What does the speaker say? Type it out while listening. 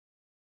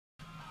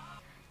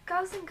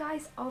girls and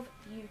guys of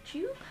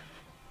YouTube.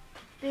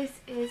 This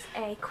is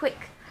a quick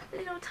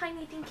little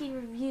tiny dinky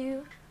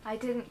review. I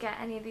didn't get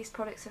any of these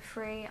products for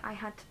free. I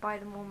had to buy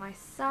them all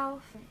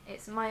myself.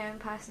 It's my own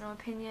personal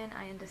opinion.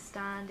 I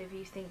understand if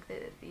you think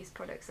that these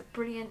products are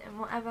brilliant and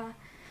whatever,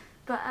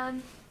 but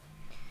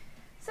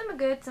some are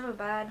good, some are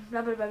bad,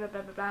 blah blah blah blah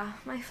blah blah blah.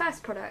 My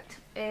first product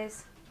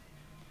is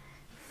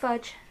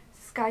Fudge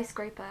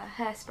Skyscraper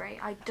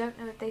hairspray. I don't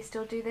know if they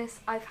still do this.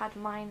 I've had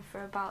mine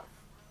for about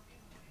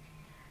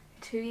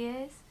 2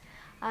 years.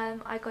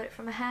 I got it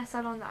from a hair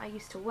salon that I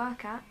used to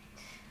work at,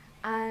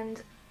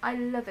 and I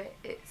love it.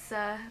 It's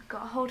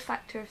got a hold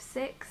factor of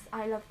 6.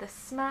 I love the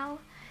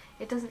smell.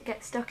 It doesn't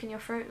get stuck in your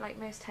throat like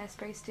most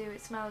hairsprays do. It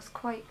smells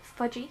quite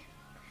fudgy,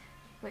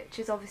 which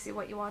is obviously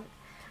what you want,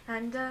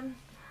 and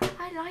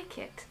I like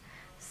it.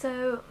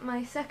 So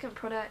my second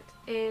product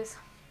is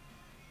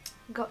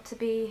got to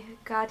be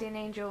Guardian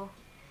Angel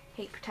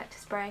Heat Protector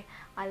Spray.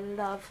 I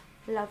love,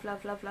 love,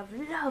 love, love, love,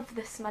 love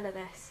the smell of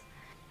this.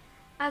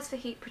 As for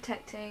heat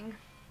protecting,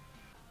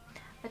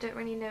 I don't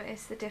really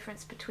notice the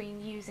difference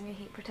between using a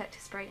heat protector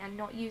spray and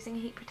not using a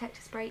heat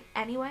protector spray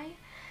anyway,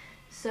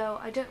 so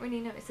I don't really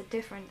notice a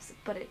difference,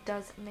 but it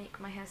does make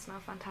my hair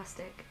smell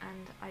fantastic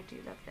and I do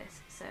love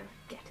this, so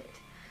get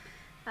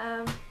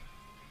it.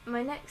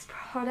 My next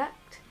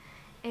product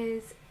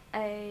is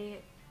a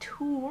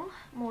tool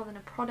more than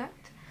a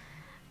product.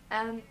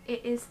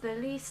 It is the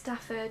Lee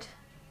Stafford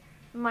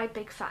My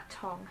Big Fat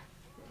Tong.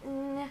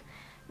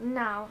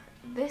 Now,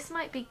 this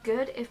might be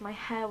good if my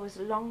hair was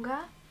longer,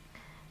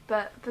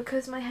 but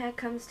because my hair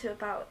comes to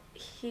about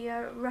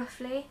here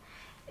roughly,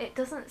 it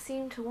doesn't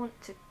seem to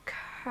want to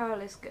curl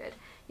as good.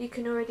 You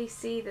can already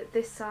see that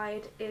this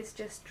side is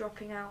just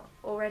dropping out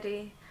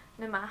already,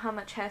 no matter how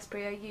much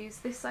hairspray I use.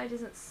 This side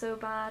isn't so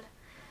bad,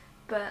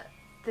 but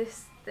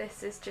this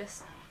is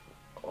just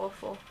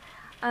awful.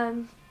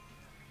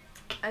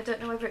 I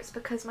don't know whether it's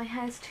because my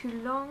hair's too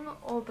long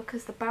or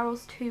because the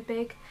barrel's too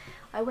big.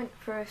 I went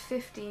for a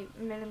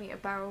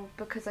 50mm barrel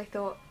because I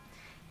thought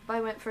if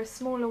I went for a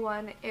smaller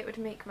one it would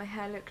make my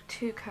hair look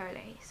too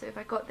curly. So if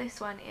I got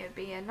this one it would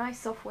be a nice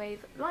soft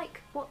wave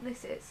like what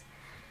this is.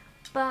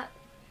 But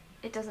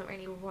it doesn't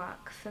really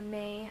work for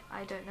me.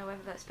 I don't know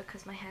whether that's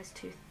because my hair's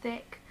too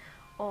thick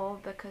or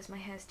because my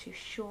hair's too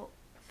short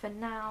for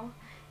now.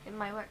 It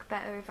might work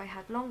better if I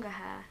had longer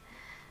hair.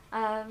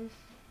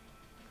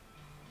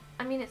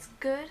 I mean, it's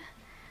good,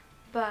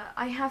 but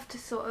I have to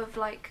sort of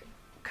like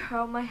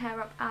curl my hair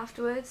up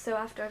afterwards, so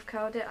after I've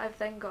curled it I've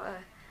then got to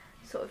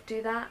sort of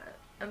do that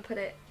and put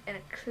it in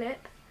a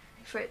clip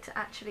for it to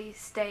actually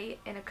stay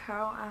in a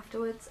curl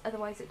afterwards,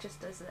 otherwise it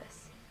just does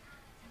this,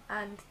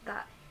 and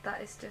that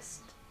is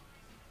just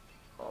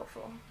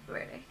awful,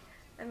 really.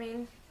 I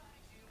mean,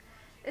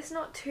 it's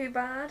not too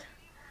bad,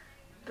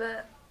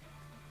 but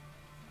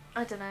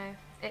I don't know,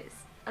 it's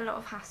a lot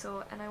of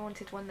hassle and I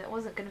wanted one that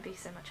wasn't going to be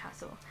so much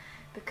hassle,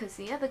 because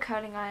the other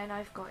curling iron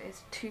I've got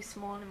is too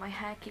small and my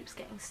hair keeps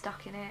getting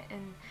stuck in it,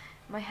 and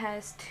my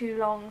hair's too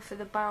long for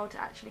the barrel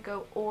to actually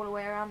go all the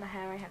way around the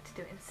hair. I have to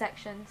do it in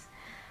sections.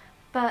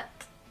 But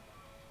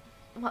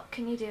what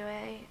can you do,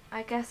 eh?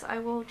 I guess I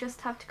will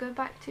just have to go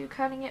back to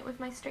curling it with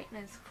my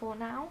straighteners for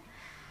now.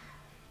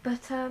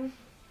 But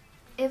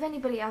if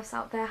anybody else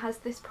out there has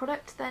this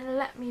product, then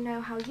let me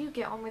know how you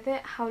get on with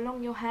it, how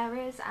long your hair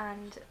is,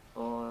 and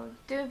or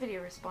do a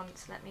video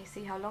response. Let me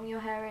see how long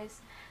your hair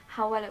is,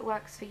 how well it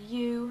works for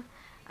you,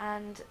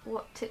 and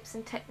what tips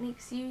and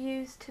techniques you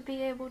use to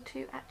be able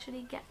to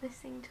actually get this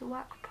thing to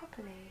work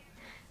properly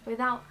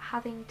without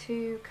having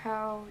to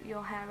curl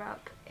your hair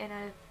up in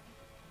a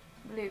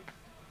loop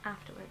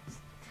afterwards.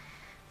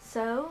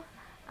 So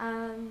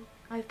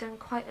I've done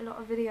quite a lot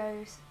of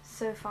videos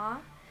so far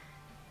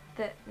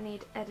that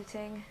need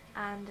editing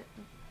and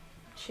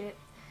shit,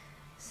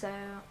 so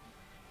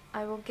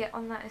I will get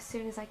on that as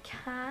soon as I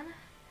can,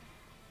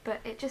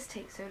 but it just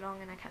takes so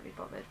long and I can't be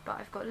bothered. But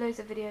I've got loads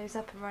of videos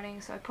up and running,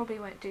 so I probably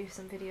won't do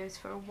some videos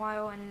for a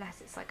while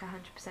unless it's like 100%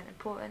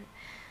 important,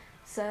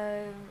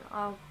 so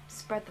I'll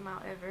spread them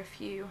out over a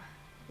few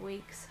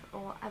weeks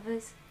or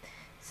others.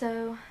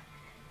 So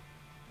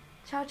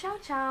ciao ciao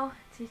ciao,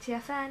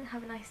 TTFN,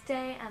 have a nice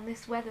day, and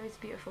this weather is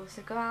beautiful,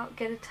 so go out,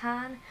 get a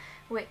tan,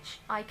 which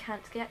I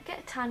can't get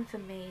a tan for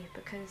me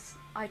because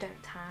I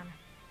don't tan,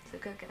 so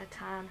go get a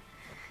tan,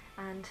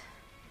 and